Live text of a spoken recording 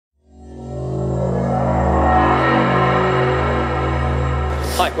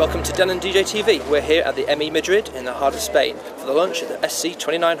Hi, welcome to Denon DJ TV. We're here at the ME Madrid in the heart of Spain for the launch of the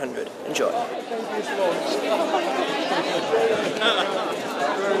SC2900. Enjoy.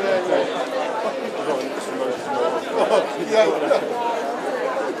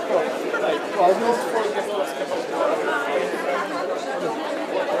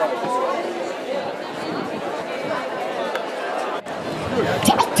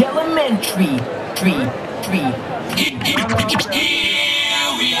 Delimentary,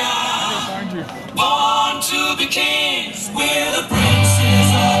 Here we are, born to be kings. We're the princes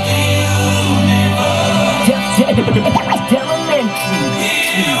of the universe. Delimentary.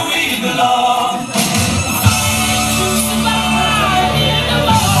 Here we belong. To survive in a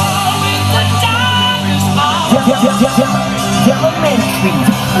war with the darkest power. Delimentary.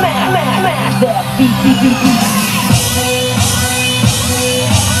 Master. Beat.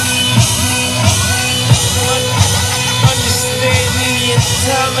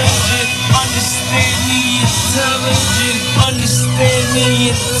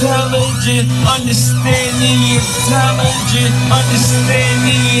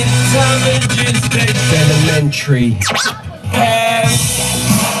 Delimentary.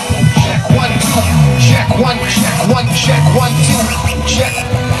 Check one, two. Check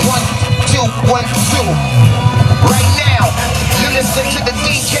 1, 2, 1, 2. Right now, you listen to the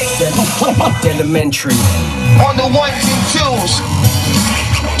DJ. Delimentary. On the 1s and 2s.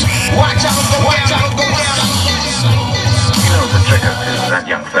 Watch out, go down. You know the trigger is that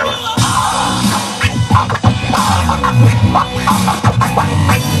young fella.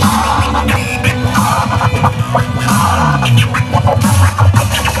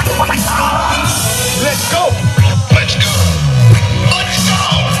 Let's go.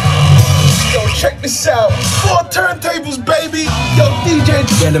 Yo, check this out. 4 turntables, baby. Yo, DJ.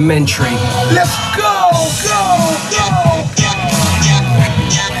 Delimentary. Let's go.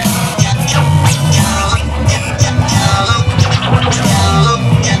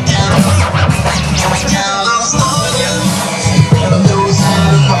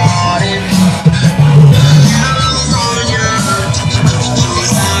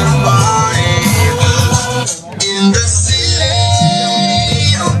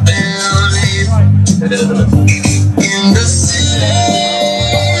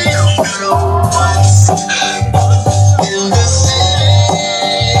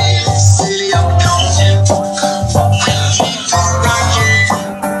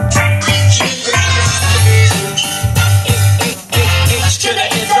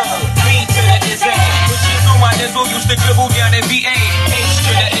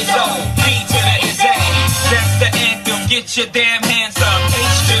 Get your damn hands up. H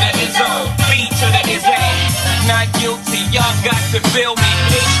to the is O, B to the is A. Not guilty, y'all got to feel me.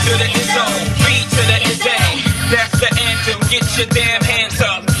 H to the is O, B to the is A. That's the anthem. Get your damn hands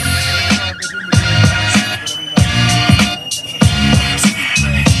up.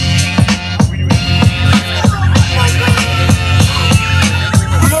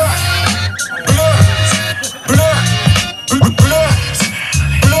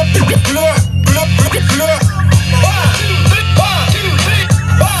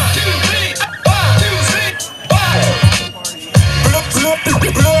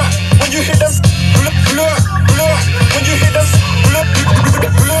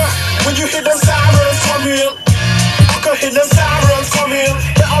 When you hear them sirens come in, I can hear them sirens come in.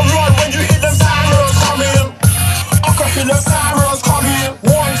 Better run when you hear them sirens come in. I can hear them sirens come in.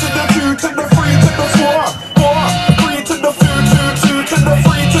 1 to the 2 to the 3 to the 4, 3 to the 2 to the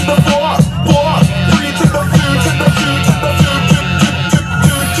 3 to the 4, 3 to the 2 to the 2 to the 2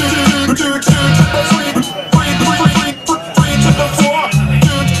 to the 3 to the 4,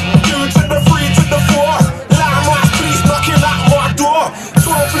 2 to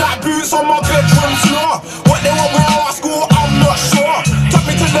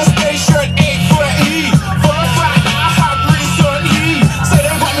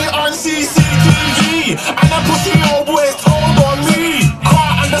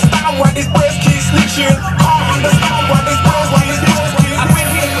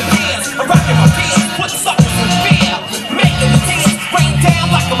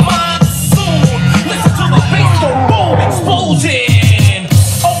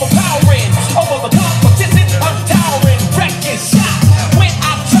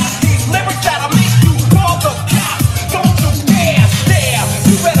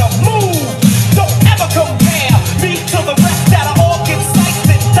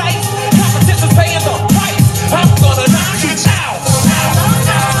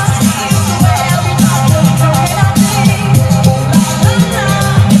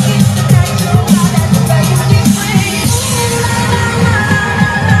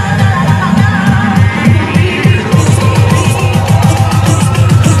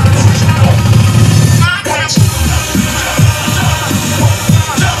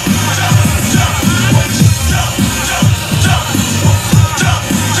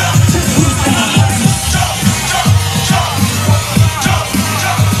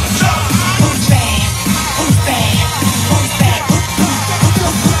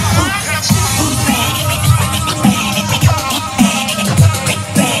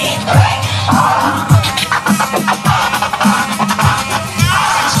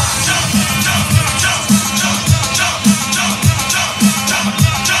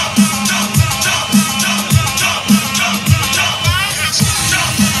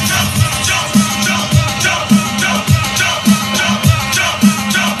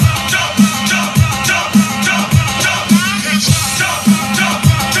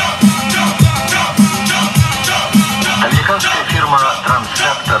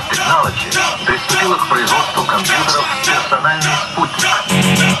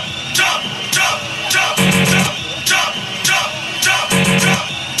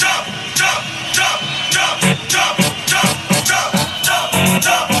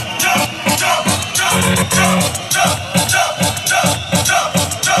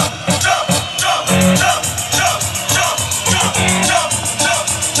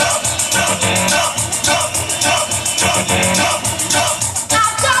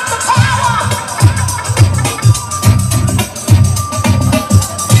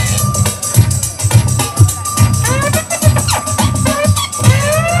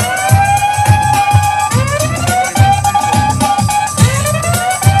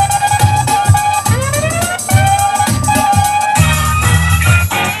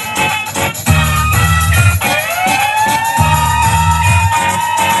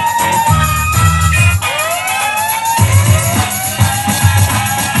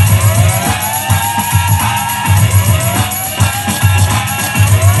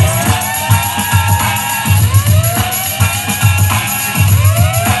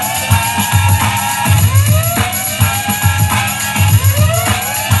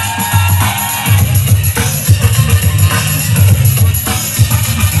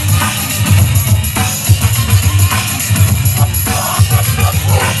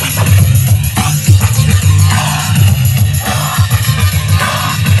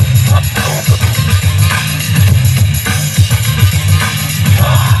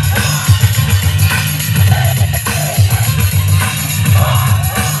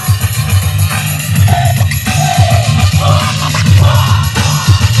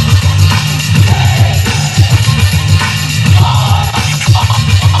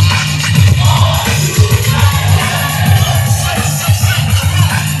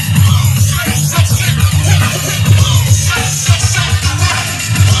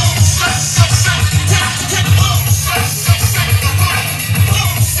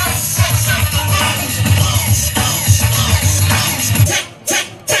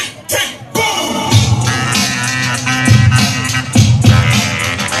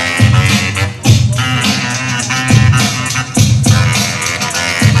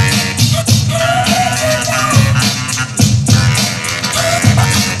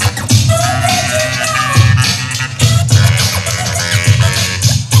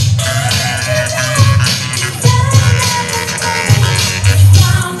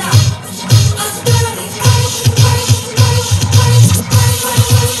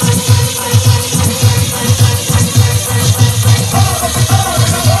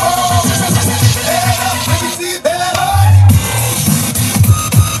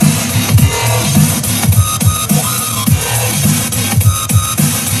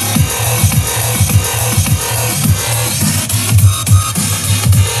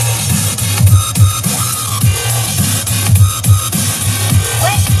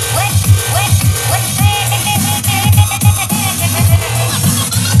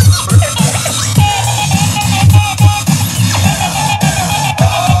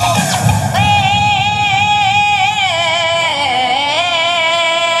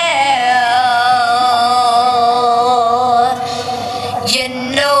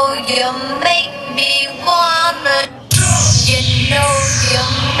know you make me wanna. You know you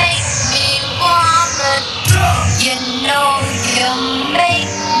make me wanna. You know you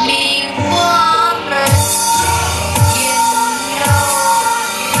make me wanna. You know.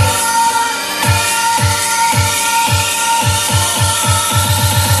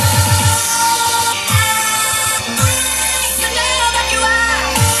 You know that you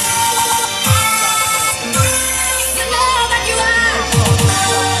are. You know that you are.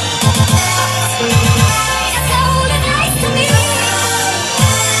 You're so nice to me.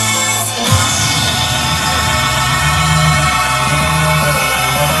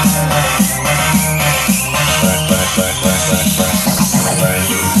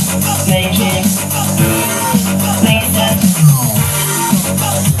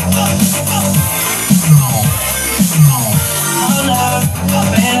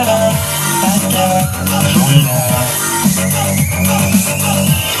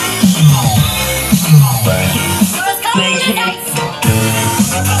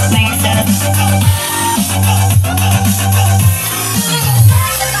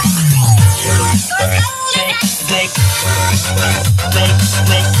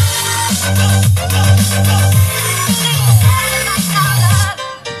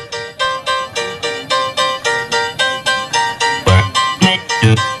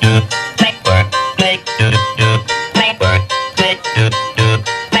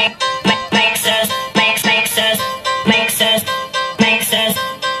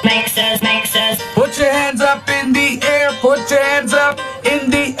 Put your hands up in the air, put your hands up in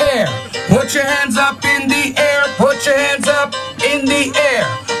the air. Put your hands up in the air, put your hands up in the air.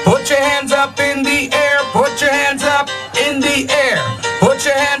 Put your hands up in the air, put your hands up in the air.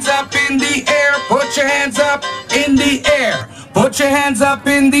 Put your hands up in the air, put your hands up in the air. Put your hands up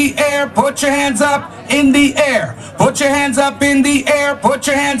in the air, put your hands up in the air. Put your hands up in the air,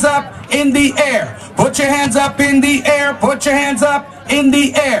 put your hands up in the air. Put your hands up in the air, put your hands up in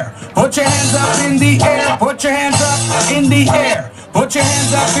the air. Put your hands up in the air, put your hands up in the air. Put your hands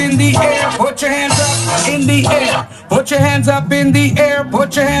up in the air, put your hands up in the air. Put your hands up in the air,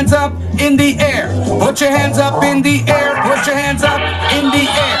 put your hands up in the air. Put your hands up in the air, put your hands up in the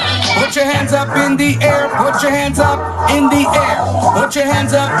air. Put your hands up in the air, put your hands up in the air. Put your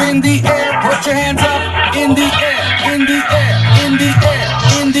hands up in the air, put your hands up in the air, in the air, in the air, in the air,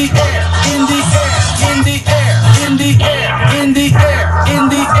 in the air, in the air, in the air, in the air, in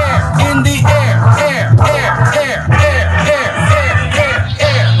the air, in the air, air, air, air, air, air, air, air, air,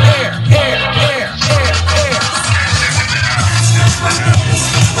 air, air, air, air, air.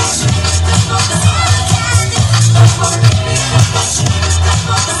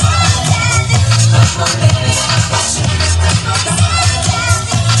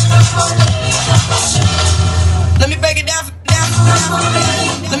 Let me break it down,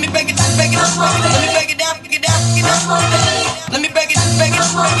 Let me break it down, let me break it down, Let me break it,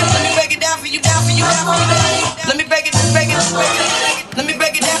 let me break it down for you, down for you, down for you. Let me break it, let me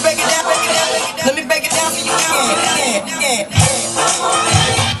break it down, Let me break it down for you, down for you.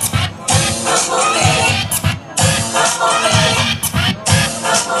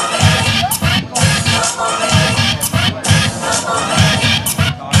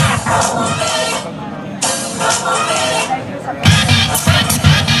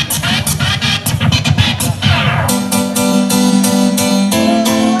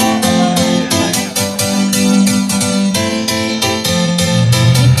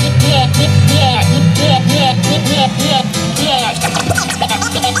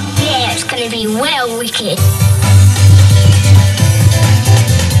 Yeah, it's gonna be well wicked.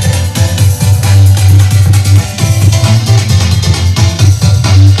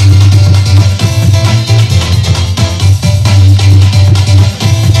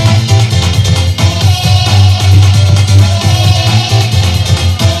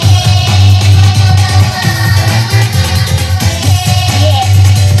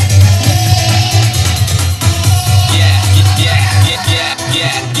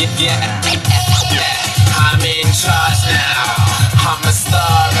 I'm in charge now. I'm a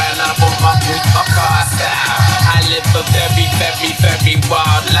star and I'm on my boot my car style. I live a very, very, very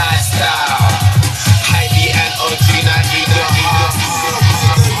wild lifestyle. Heidi and OG, not either.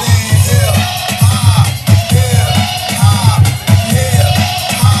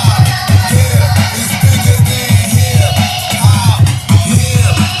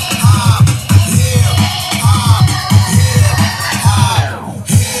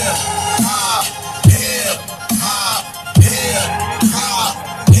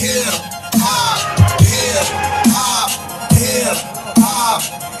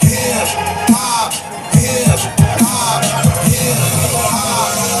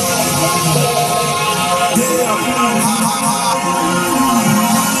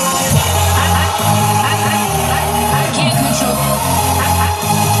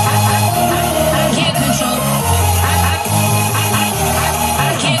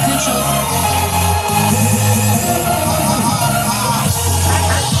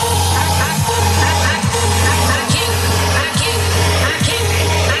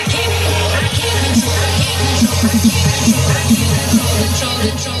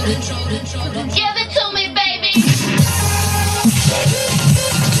 Give it to me, baby.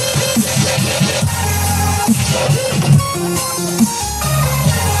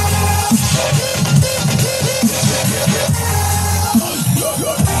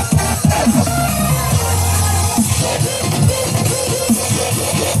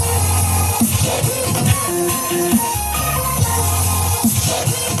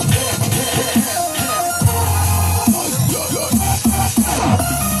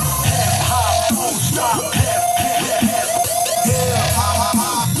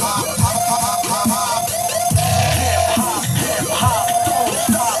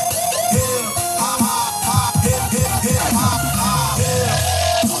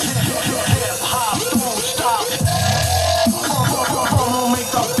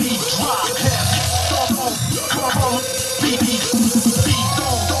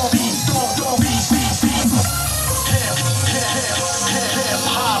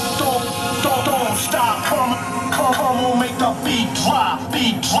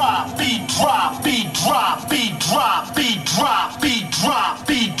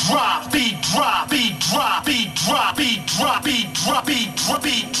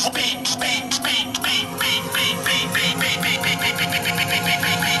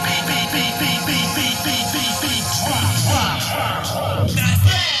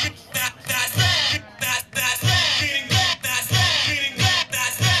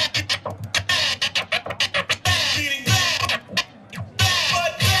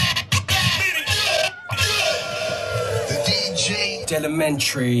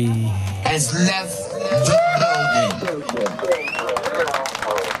 Delimentary has left the building.